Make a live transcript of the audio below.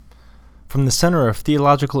From the Center of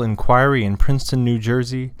Theological Inquiry in Princeton, New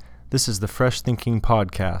Jersey, this is the Fresh Thinking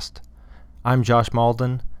Podcast. I'm Josh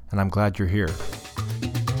Malden, and I'm glad you're here.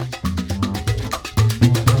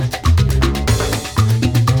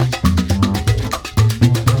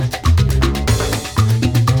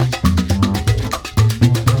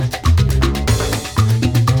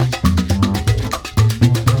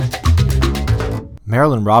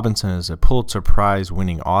 Marilynne Robinson is a Pulitzer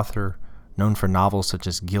Prize-winning author, known for novels such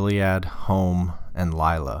as Gilead, Home, and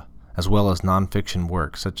Lila, as well as nonfiction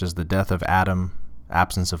works such as The Death of Adam,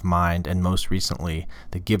 Absence of Mind, and most recently,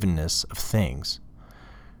 The Givenness of Things.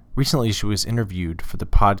 Recently, she was interviewed for the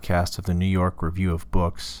podcast of the New York Review of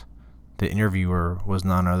Books. The interviewer was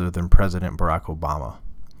none other than President Barack Obama.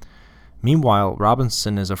 Meanwhile,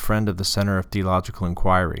 Robinson is a friend of the Center of Theological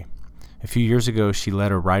Inquiry. A few years ago, she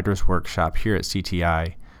led a writer's workshop here at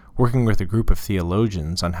CTI, working with a group of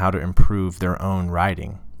theologians on how to improve their own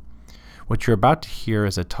writing. What you're about to hear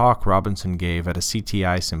is a talk Robinson gave at a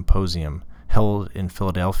CTI symposium held in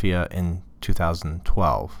Philadelphia in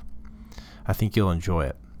 2012. I think you'll enjoy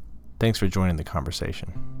it. Thanks for joining the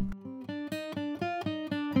conversation.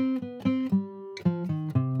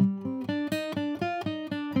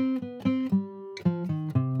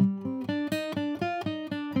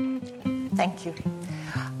 Thank you.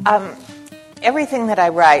 Everything that I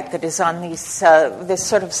write that is on this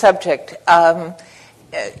sort of subject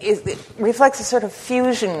reflects a sort of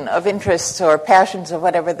fusion of interests or passions or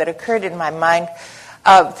whatever that occurred in my mind.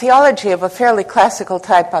 Theology of a fairly classical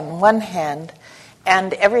type on one hand,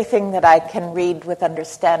 and everything that I can read with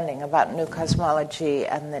understanding about new cosmology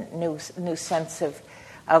and the new sense of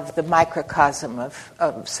the microcosm of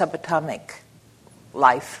subatomic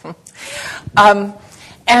life.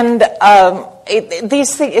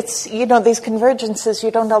 These things, these convergences,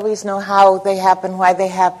 you don't always know how they happen, why they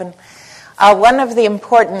happen. One of the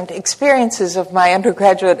important experiences of my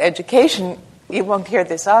undergraduate education, you won't hear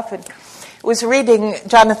this often, was reading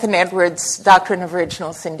Jonathan Edwards' Doctrine of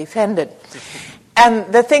Original Sin Defended.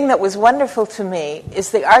 And the thing that was wonderful to me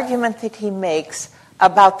is the argument that he makes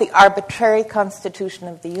about the arbitrary constitution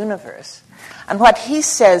of the universe. And what he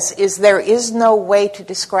says is there is no way to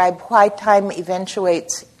describe why time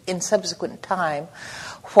eventuates in subsequent time,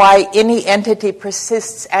 why any entity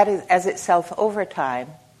persists as itself over time,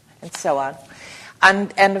 and so on.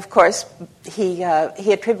 And of course, he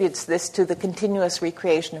attributes this to the continuous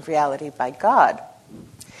recreation of reality by God.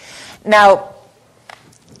 Now,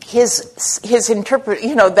 his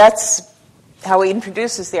that's how he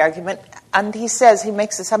introduces the argument, and he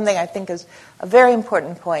makes something I think is a very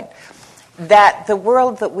important point, that the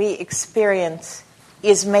world that we experience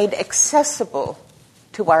is made accessible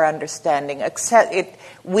to our understanding.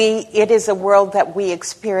 It is a world that we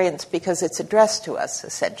experience because it's addressed to us,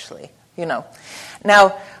 essentially.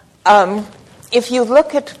 Now, if you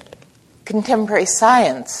look at contemporary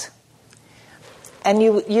science, and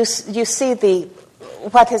you see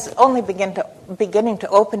what is only beginning to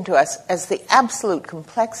open to us as the absolute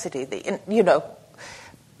complexity,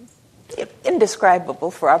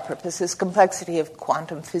 indescribable for our purposes, complexity of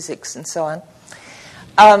quantum physics and so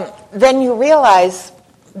on, then you realize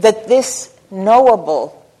that this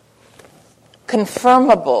knowable,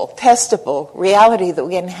 confirmable, testable reality that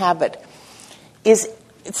we inhabit it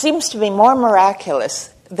seems to be more miraculous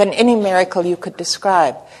than any miracle you could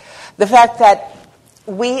describe. The fact that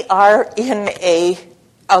we are in a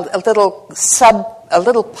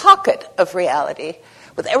little pocket of reality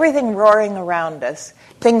with everything roaring around us,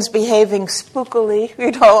 things behaving spookily,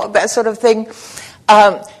 that sort of thing.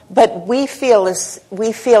 But we feel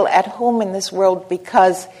at home in this world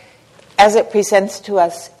because, as it presents to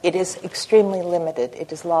us, it is extremely limited.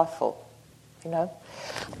 It is lawful,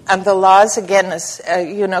 And the laws, again,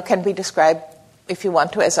 can be described, if you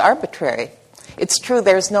want to, as arbitrary. It's true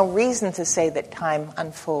there's no reason to say that time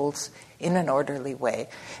unfolds in an orderly way.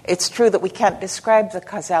 It's true that we can't describe the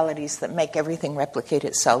causalities that make everything replicate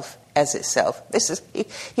itself as itself.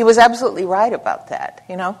 He was absolutely right about that,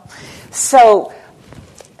 So,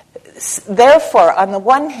 therefore, on the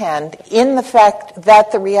one hand, in the fact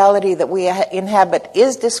that the reality that we inhabit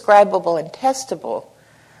is describable and testable,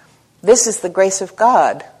 this is the grace of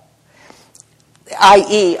God,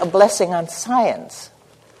 i.e., a blessing on science.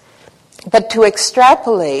 But to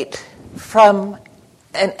extrapolate from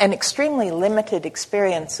an extremely limited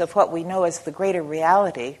experience of what we know as the greater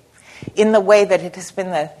reality, in the way that it has been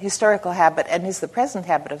the historical habit and is the present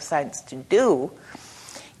habit of science to do,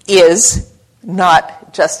 is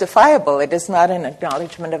not justifiable. It is not an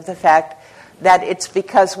acknowledgement of the fact that it's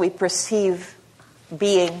because we perceive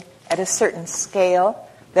being at a certain scale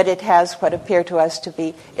that it has what appear to us to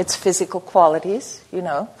be its physical qualities,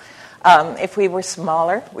 If we were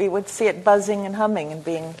smaller, we would see it buzzing and humming and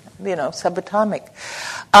being, subatomic.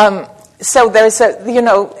 So there's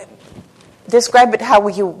describe it how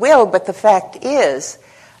you will, but the fact is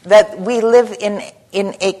that we live in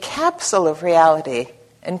a capsule of reality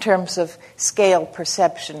in terms of scale,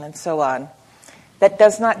 perception, and so on, that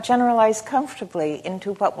does not generalize comfortably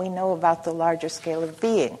into what we know about the larger scale of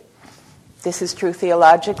being. This is true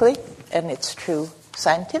theologically, and it's true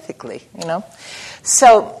scientifically,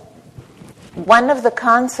 So one of the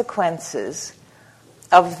consequences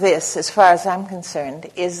of this, as far as I'm concerned,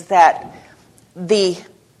 is that the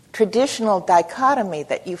traditional dichotomy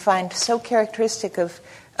that you find so characteristic of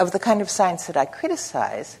the kind of science that I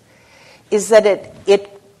criticize is that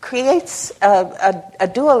it creates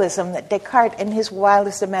a dualism that Descartes, in his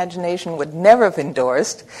wildest imagination, would never have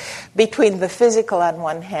endorsed, between the physical on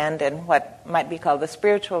one hand and what might be called the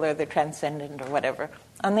spiritual or the transcendent or whatever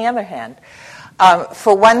on the other hand.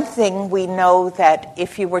 For one thing, we know that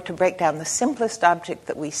if you were to break down the simplest object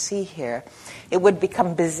that we see here, it would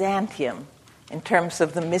become Byzantium in terms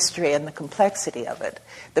of the mystery and the complexity of it.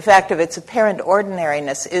 The fact of its apparent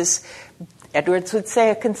ordinariness is, Edwards would say,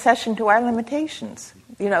 a concession to our limitations,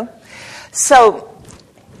 So,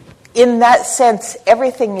 in that sense,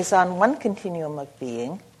 everything is on one continuum of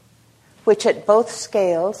being, which at both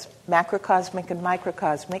scales, macrocosmic and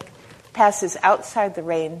microcosmic, passes outside the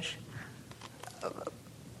range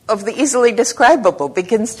of the easily describable,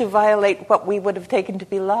 begins to violate what we would have taken to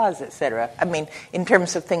be laws, etc. I mean, in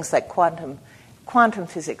terms of things like quantum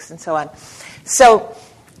physics and so on. So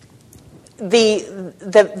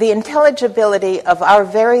the intelligibility of our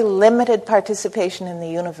very limited participation in the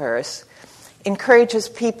universe encourages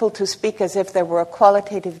people to speak as if there were a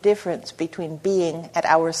qualitative difference between being at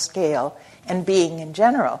our scale and being in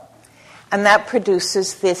general. And that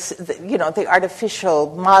produces this, the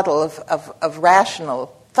artificial model of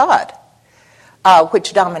rational thought,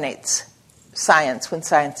 which dominates science when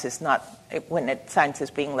science is science is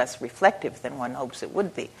being less reflective than one hopes it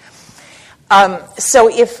would be.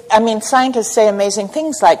 Scientists say amazing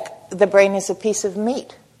things like the brain is a piece of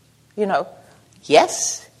meat.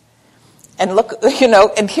 Yes. And look,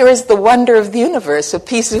 and here is the wonder of the universe, a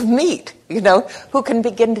piece of meat, who can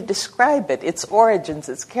begin to describe it, its origins,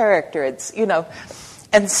 its character, and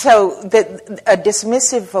so a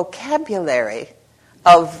dismissive vocabulary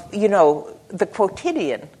of, the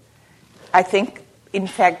quotidian, I think,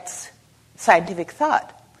 infects scientific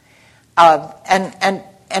thought,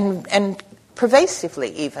 and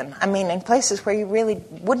pervasively even. I mean, in places where you really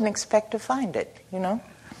wouldn't expect to find it,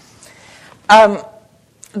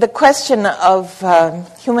 The question of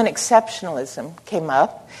human exceptionalism came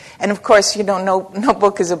up, and of course, no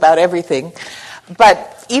book is about everything,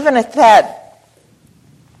 but even at that,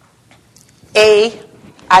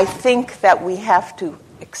 I think that we have to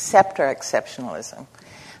accept our exceptionalism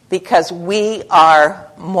because we are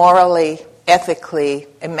morally, ethically,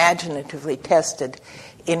 imaginatively tested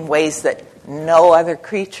in ways that no other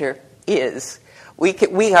creature is.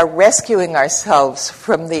 We are rescuing ourselves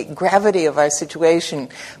from the gravity of our situation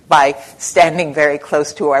by standing very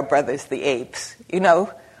close to our brothers, the apes.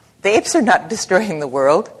 The apes are not destroying the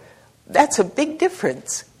world. That's a big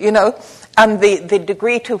difference, And the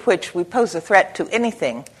degree to which we pose a threat to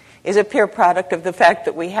anything is a pure product of the fact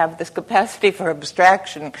that we have this capacity for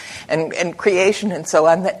abstraction and creation and so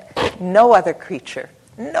on that no other creature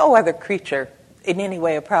in any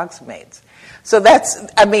way approximates. So that's,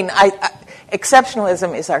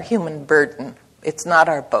 exceptionalism is our human burden. It's not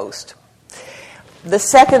our boast. The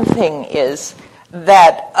second thing is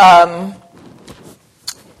that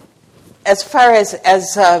as far as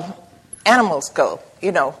animals go,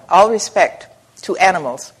 all respect to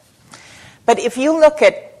animals. But if you look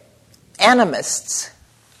at animists,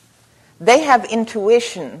 they have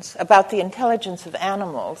intuitions about the intelligence of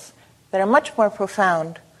animals that are much more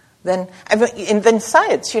profound than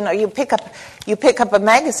science. You pick up a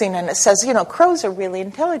magazine and it says, crows are really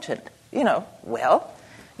intelligent. Aesop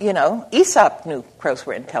knew crows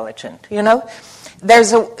were intelligent.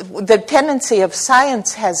 The tendency of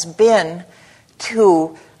science has been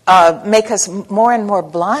to make us more and more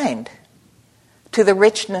blind to the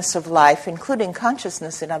richness of life, including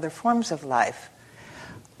consciousness in other forms of life,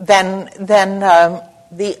 than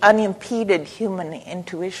the unimpeded human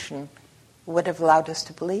intuition would have allowed us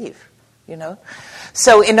to believe.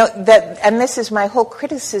 So and this is my whole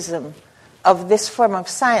criticism of this form of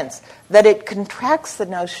science, that it contracts the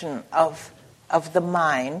notion of the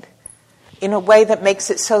mind in a way that makes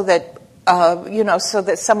it so that so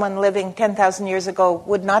that someone living 10,000 years ago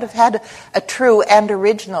would not have had a true and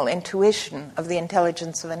original intuition of the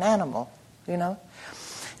intelligence of an animal,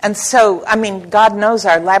 And so, I mean, God knows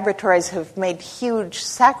our laboratories have made huge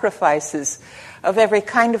sacrifices of every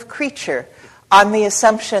kind of creature on the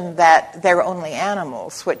assumption that they're only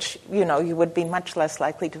animals, which, you know, you would be much less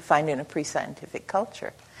likely to find in a pre-scientific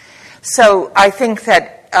culture. So I think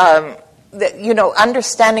that, you know,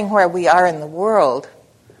 understanding where we are in the world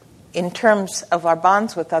in terms of our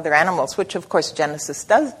bonds with other animals, which, of course, Genesis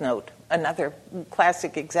does note, another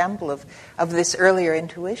classic example of this earlier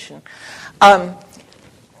intuition.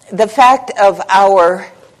 The fact of our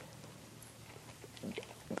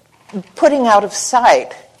putting out of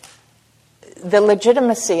sight the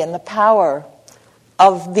legitimacy and the power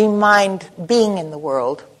of the mind being in the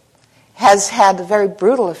world has had a very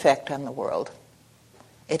brutal effect on the world.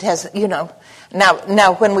 It has, you know,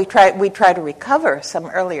 now when we try to recover some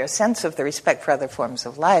earlier sense of the respect for other forms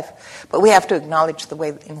of life, but we have to acknowledge the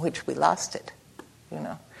way in which we lost it, you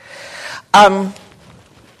know.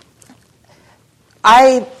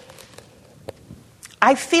 I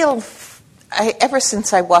feel, ever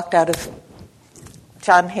since I walked out of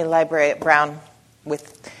John Hay Library at Brown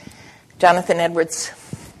with Jonathan Edwards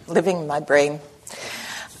living in my brain,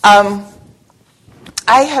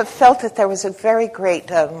 I have felt that there was a very great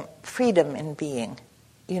freedom in being,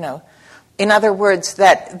 you know. In other words,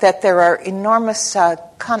 that there are enormous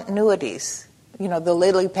continuities. You know, the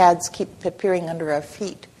lily pads keep appearing under our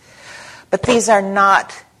feet. But these are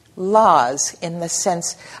not laws in the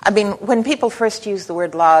sense, I mean, when people first use the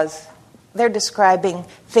word laws, they're describing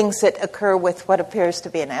things that occur with what appears to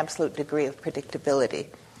be an absolute degree of predictability.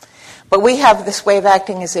 But we have this way of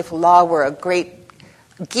acting as if law were a great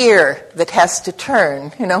gear that has to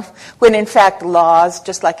turn, you know, when in fact laws,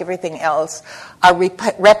 just like everything else, are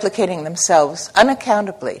replicating themselves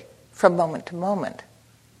unaccountably from moment to moment,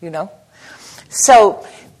 you know. So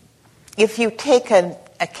if you take a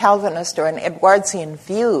Calvinist or an Edwardsian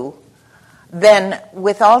view, then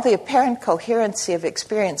with all the apparent coherency of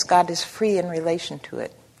experience, God is free in relation to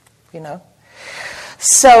it, you know.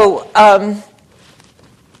 So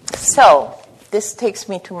this takes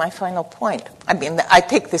me to my final point. I mean, I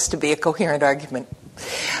take this to be a coherent argument.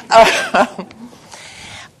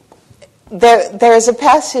 There is a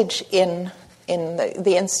passage in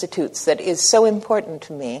the Institutes that is so important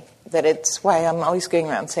to me that it's why I'm always going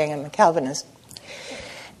around saying I'm a Calvinist.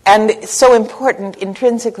 And it's so important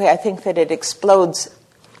intrinsically, I think, that it explodes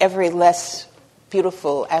every less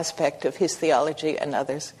beautiful aspect of his theology and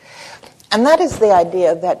others. And that is the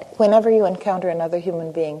idea that whenever you encounter another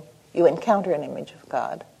human being, you encounter an image of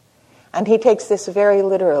God. And he takes this very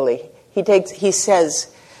literally. He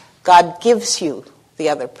says, God gives you the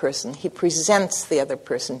other person. He presents the other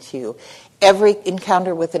person to you. Every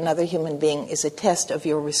encounter with another human being is a test of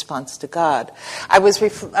your response to God. I was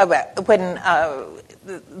when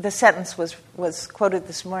the sentence was quoted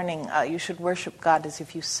this morning, you should worship God as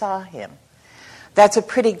if you saw him. That's a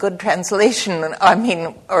pretty good translation. I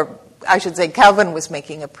mean, or I should say Calvin was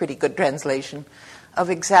making a pretty good translation of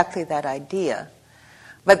exactly that idea.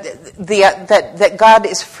 But that God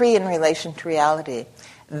is free in relation to reality,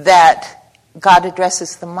 that God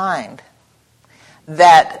addresses the mind,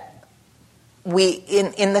 that we,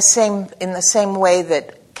 in the same way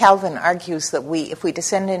that Calvin argues that if we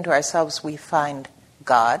descend into ourselves, we find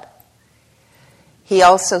God, he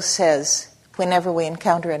also says, whenever we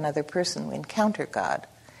encounter another person, we encounter God.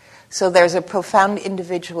 So there's a profound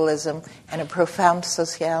individualism and a profound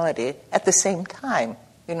sociality at the same time,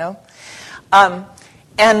 you know.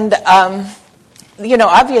 You know,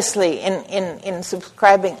 obviously, in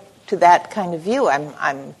subscribing to that kind of view,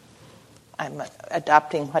 I'm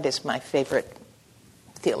adopting what is my favorite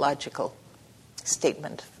theological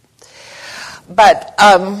statement. But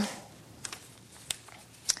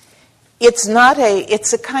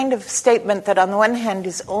it's a kind of statement that on the one hand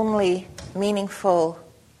is only meaningful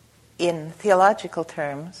in theological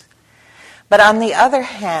terms, but on the other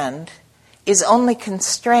hand is only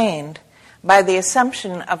constrained by the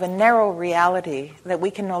assumption of a narrow reality that we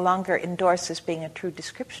can no longer endorse as being a true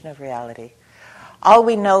description of reality. All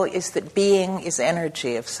we know is that being is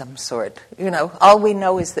energy of some sort. You know, all we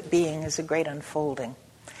know is that being is a great unfolding.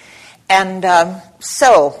 And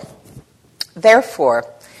so,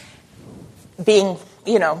 therefore, being,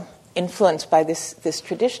 you know, influenced by this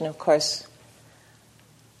tradition, of course,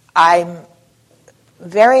 I'm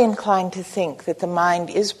very inclined to think that the mind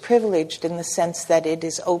is privileged in the sense that it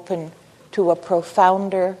is open to a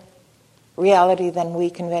profounder reality than we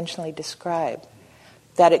conventionally describe,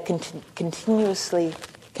 that it continuously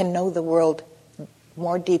can know the world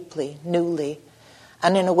more deeply, newly,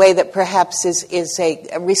 and in a way that perhaps is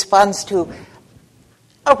a response to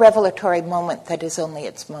a revelatory moment that is only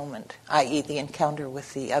its moment, i.e. the encounter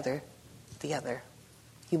with the other.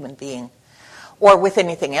 human being. Or with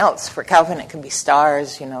anything else. For Calvin, it can be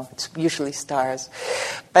stars, it's usually stars.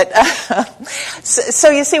 But, so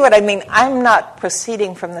you see what I mean? I'm not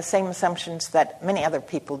proceeding from the same assumptions that many other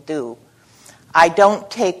people do. I don't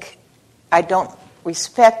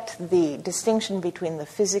respect the distinction between the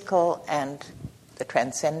physical and the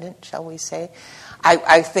transcendent, shall we say.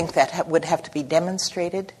 I think that would have to be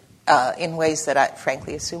demonstrated in ways that I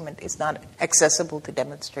frankly assume it is not accessible to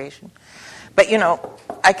demonstration. But,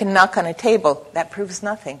 I can knock on a table. That proves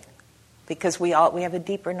nothing. Because we have a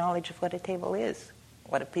deeper knowledge of what a table is,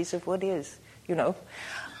 what a piece of wood is,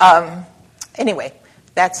 Anyway,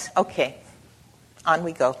 that's okay. On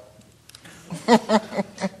we go.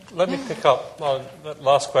 Let me pick up on that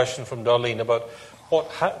last question from Darlene about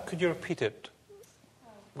could you repeat it?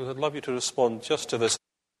 We would love you to respond just to this,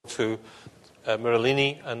 to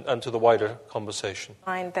Merlini and to the wider conversation.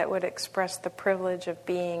 Mind that would express the privilege of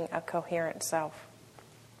being a coherent self.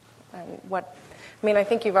 And I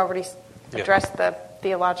think you've already addressed the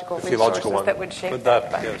theological resources one. That would shape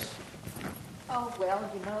that. But. Yes. Oh,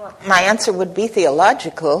 well, my answer would be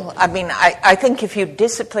theological. I think if you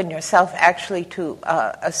discipline yourself actually to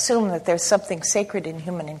assume that there's something sacred in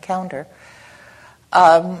human encounter,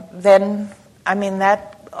 then,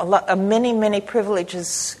 many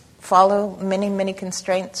privileges follow, many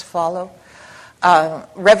constraints follow.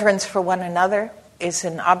 Reverence for one another is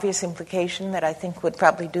an obvious implication that I think would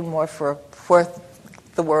probably do more for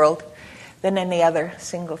the world than any other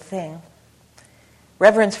single thing.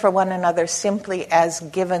 Reverence for one another simply as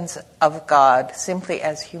givens of God, simply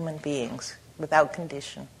as human beings, without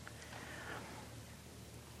condition.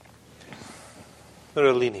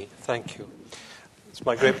 Merlini, thank you. It's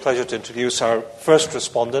my great pleasure to introduce our first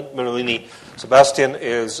respondent. Merlini Sebastian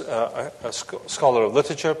is a scholar of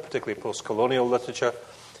literature, particularly post-colonial literature,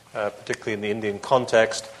 particularly in the Indian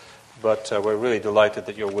context. But we're really delighted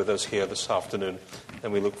that you're with us here this afternoon,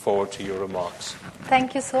 and we look forward to your remarks.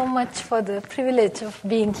 Thank you so much for the privilege of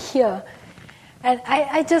being here. And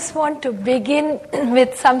I just want to begin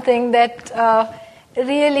with something that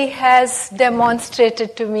really has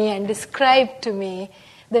demonstrated to me and described to me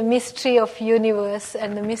the mystery of universe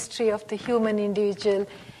and the mystery of the human individual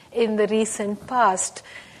in the recent past.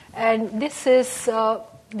 And this is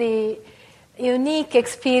the unique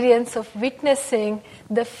experience of witnessing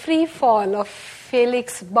the free fall of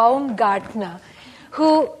Felix Baumgartner,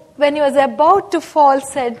 who, when he was about to fall,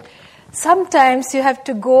 said, sometimes you have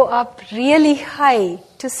to go up really high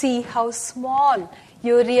to see how small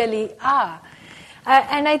you really are.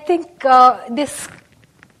 And I think this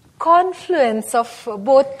confluence of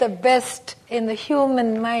both the best in the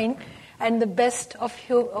human mind and the best of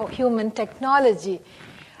human technology,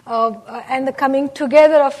 and the coming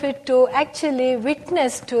together of it to actually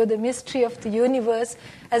witness to the mystery of the universe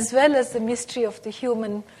as well as the mystery of the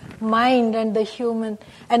human mind and the human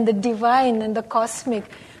and the divine and the cosmic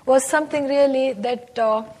was something really that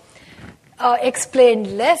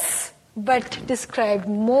explained less but described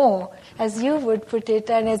more, as you would put it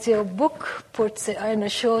and as your book puts it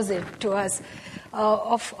and shows it to us,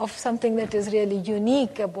 of something that is really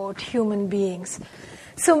unique about human beings.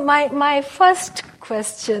 So my first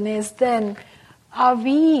question is then, are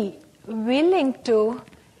we willing to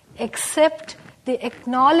accept the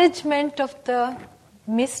acknowledgement of the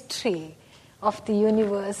mystery of the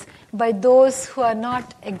universe by those who are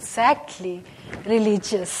not exactly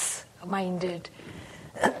religious-minded?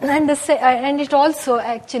 And it also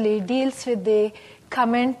actually deals with the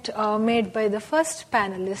comment made by the first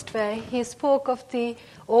panelist, where he spoke of the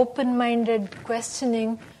open-minded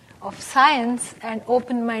questioning of science and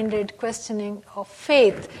open-minded questioning of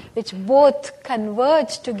faith, which both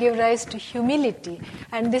converge to give rise to humility.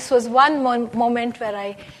 And this was one moment where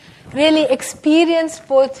I really experienced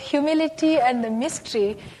both humility and the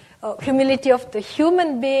mystery, humility of the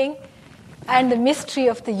human being and the mystery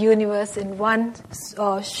of the universe in one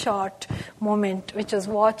short moment, which was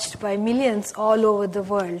watched by millions all over the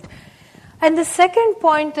world. And the second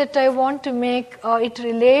point that I want to make, it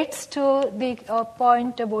relates to the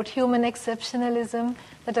point about human exceptionalism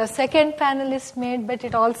that our second panelist made, but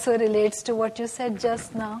it also relates to what you said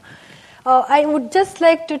just now. I would just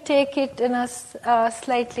like to take it in a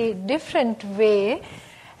slightly different way,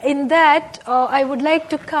 in that I would like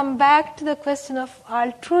to come back to the question of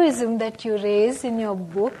altruism that you raise in your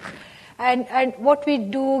book. And what we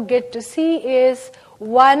do get to see is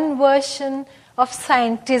one version of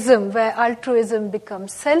scientism where altruism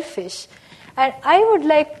becomes selfish. And I would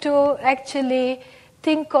like to actually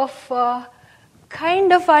think of a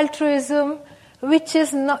kind of altruism which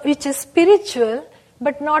is spiritual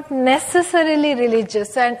but not necessarily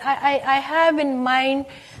religious. And I have in mind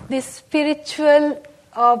this spiritual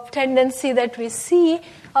tendency that we see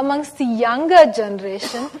amongst the younger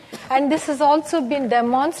generation, and this has also been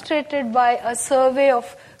demonstrated by a survey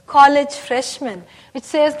of college freshmen, which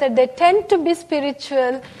says that they tend to be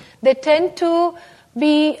spiritual, they tend to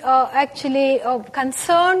be actually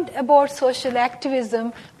concerned about social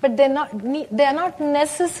activism, but they are not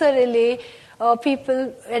necessarily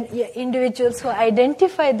people and individuals who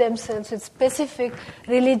identify themselves with specific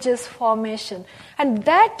religious formation. And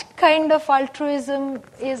that kind of altruism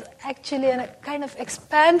is actually a kind of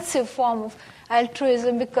expansive form of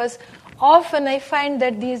altruism, because often I find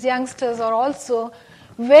that these youngsters are also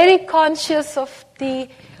very conscious of the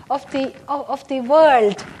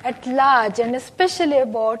world at large, and especially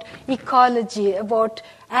about ecology, about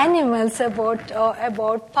animals, about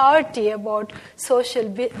poverty, about social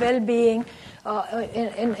well-being,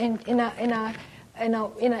 in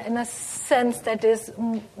a sense that is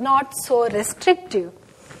not so restrictive.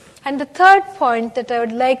 And the third point that I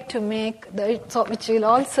would like to make, which will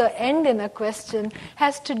also end in a question,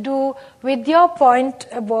 has to do with your point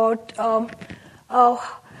about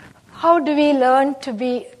how do we learn to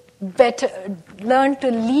be better, learn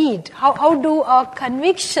to lead? How do our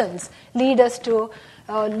convictions lead us to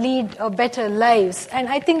lead better lives? And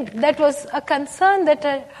I think that was a concern that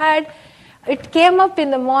I had. It came up in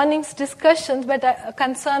the morning's discussions, but a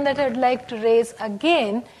concern that I would like to raise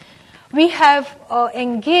again. We have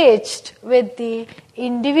engaged with the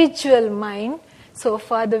individual mind so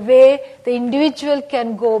far, the way the individual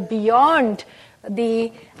can go beyond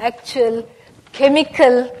the actual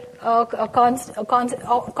chemical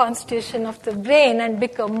constitution of the brain and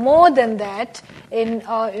become more than that in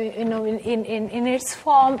its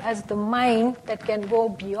form as the mind that can go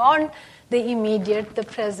beyond the immediate, the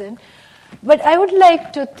present. But I would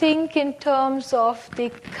like to think in terms of the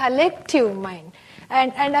collective mind.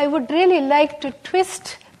 And I would really like to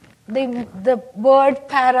twist the word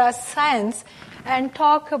para-science and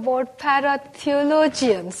talk about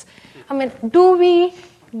para-theologians. I mean, do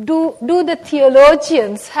the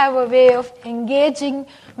theologians have a way of engaging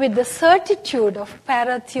with the certitude of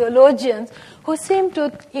para-theologians who seem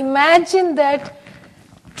to imagine that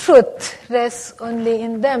truth rests only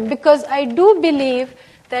in them? Because I do believe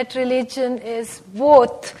that religion is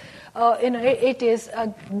both, it is a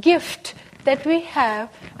gift that we have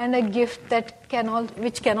and a gift that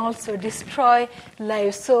which can also destroy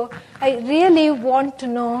lives. So I really want to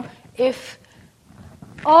know if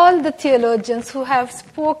all the theologians who have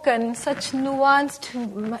spoken in such nuanced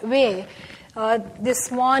way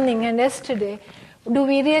this morning and yesterday, do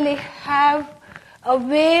we really have a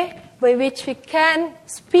way by which we can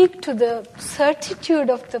speak to the certitude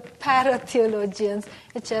of the para-theologians,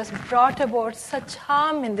 which has brought about such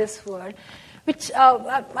harm in this world, which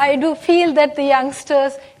I do feel that the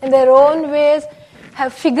youngsters in their own ways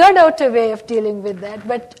have figured out a way of dealing with that,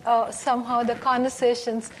 but somehow the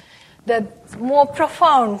conversations, the more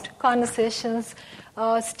profound conversations,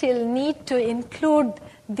 still need to include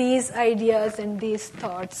these ideas and these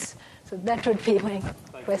thoughts. So that would be my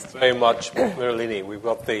question. Thank you very much, Marilini. We've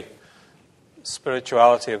got the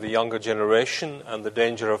spirituality of the younger generation and the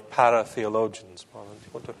danger of para-theologians. Marlon, do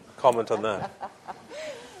you want to comment on that?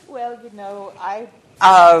 Well,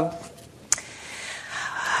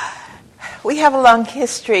 we have a long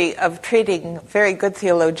history of treating very good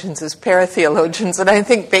theologians as para-theologians, and I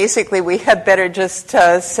think basically we had better just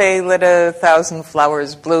say, let 1,000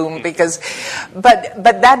 flowers bloom, but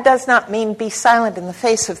that does not mean be silent in the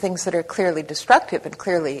face of things that are clearly destructive and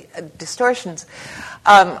clearly distortions.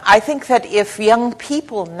 I think that if young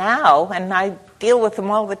people now, and I deal with them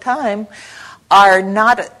all the time, are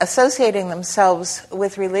not associating themselves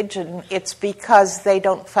with religion, it's because they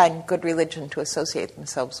don't find good religion to associate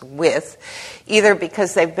themselves with, either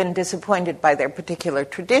because they've been disappointed by their particular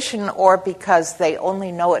tradition or because they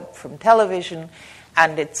only know it from television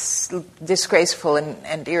and it's disgraceful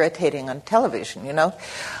and irritating on television, you know.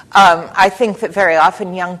 I think that very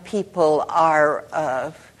often young people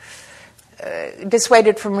are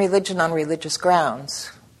dissuaded from religion on religious grounds.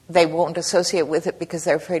 They won't associate with it because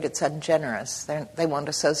they're afraid it's ungenerous. They won't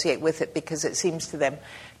associate with it because it seems to them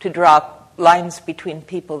to draw lines between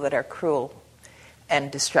people that are cruel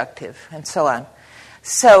and destructive, and so on.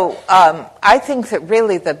 So I think that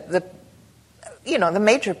really the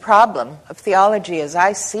major problem of theology, as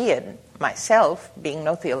I see it myself, being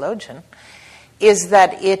no theologian, is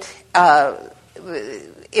that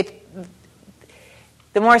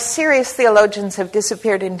the more serious theologians have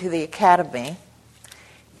disappeared into the academy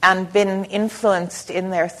and been influenced in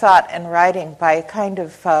their thought and writing by a kind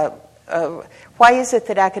of... why is it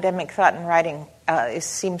that academic thought and writing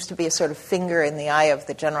seems to be a sort of finger in the eye of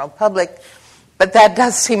the general public, But that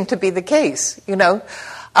does seem to be the case, you know.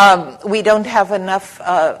 We don't have enough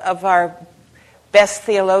of our best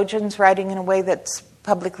theologians writing in a way that's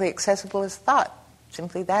publicly accessible as thought.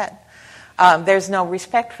 Simply that. There's no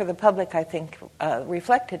respect for the public, I think,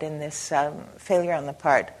 reflected in this failure on the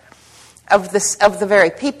part of the very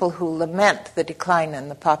people who lament the decline in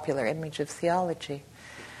the popular image of theology.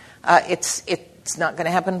 It's not going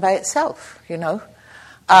to happen by itself, you know.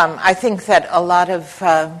 I think that a lot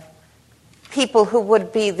of people who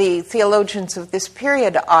would be the theologians of this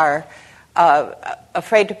period are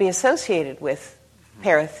afraid to be associated with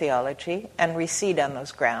paratheology and recede on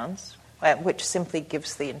those grounds, which simply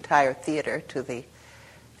gives the entire theater to the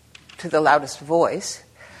loudest voice.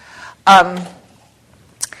 My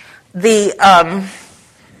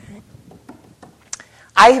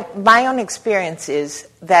own experience is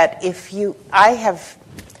that I have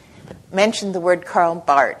mentioned the word Karl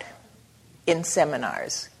Barth in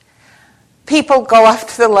seminars. People go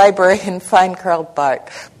off to the library and find Karl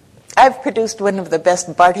Barth. I've produced one of the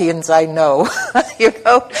best Barthians I know. You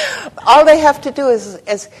know, all they have to do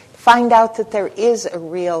is find out that there is a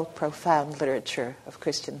real profound literature of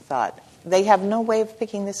Christian thought. They have no way of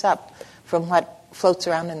picking this up from what floats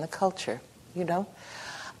around in the culture, you know.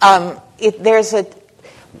 Why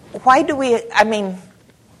do we, I mean,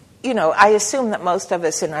 you know, I assume that most of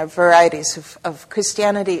us in our varieties of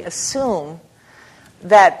Christianity assume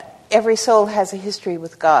that every soul has a history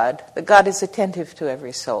with God, that God is attentive to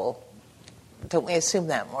every soul. Don't we assume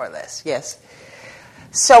that more or less? Yes.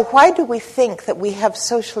 So why do we think that we have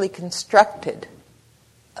socially constructed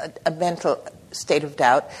a mental state of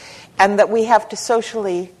doubt and that we have to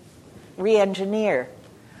socially re-engineer?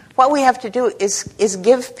 What we have to do is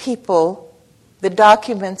give people the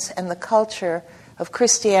documents and the culture of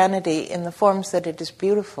Christianity in the forms that it is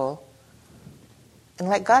beautiful and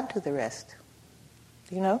let God do the rest,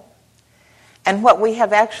 you know? And what we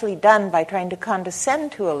have actually done by trying to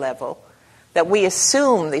condescend to a level that we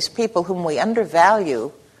assume these people whom we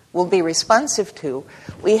undervalue will be responsive to,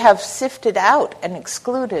 we have sifted out and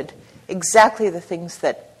excluded exactly the things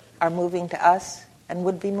that are moving to us and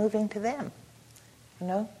would be moving to them, you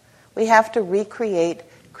know? We have to recreate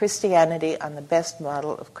Christianity on the best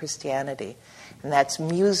model of Christianity. And that's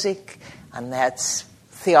music, and that's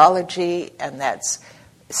theology, and that's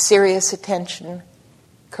serious attention,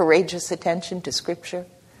 courageous attention to Scripture.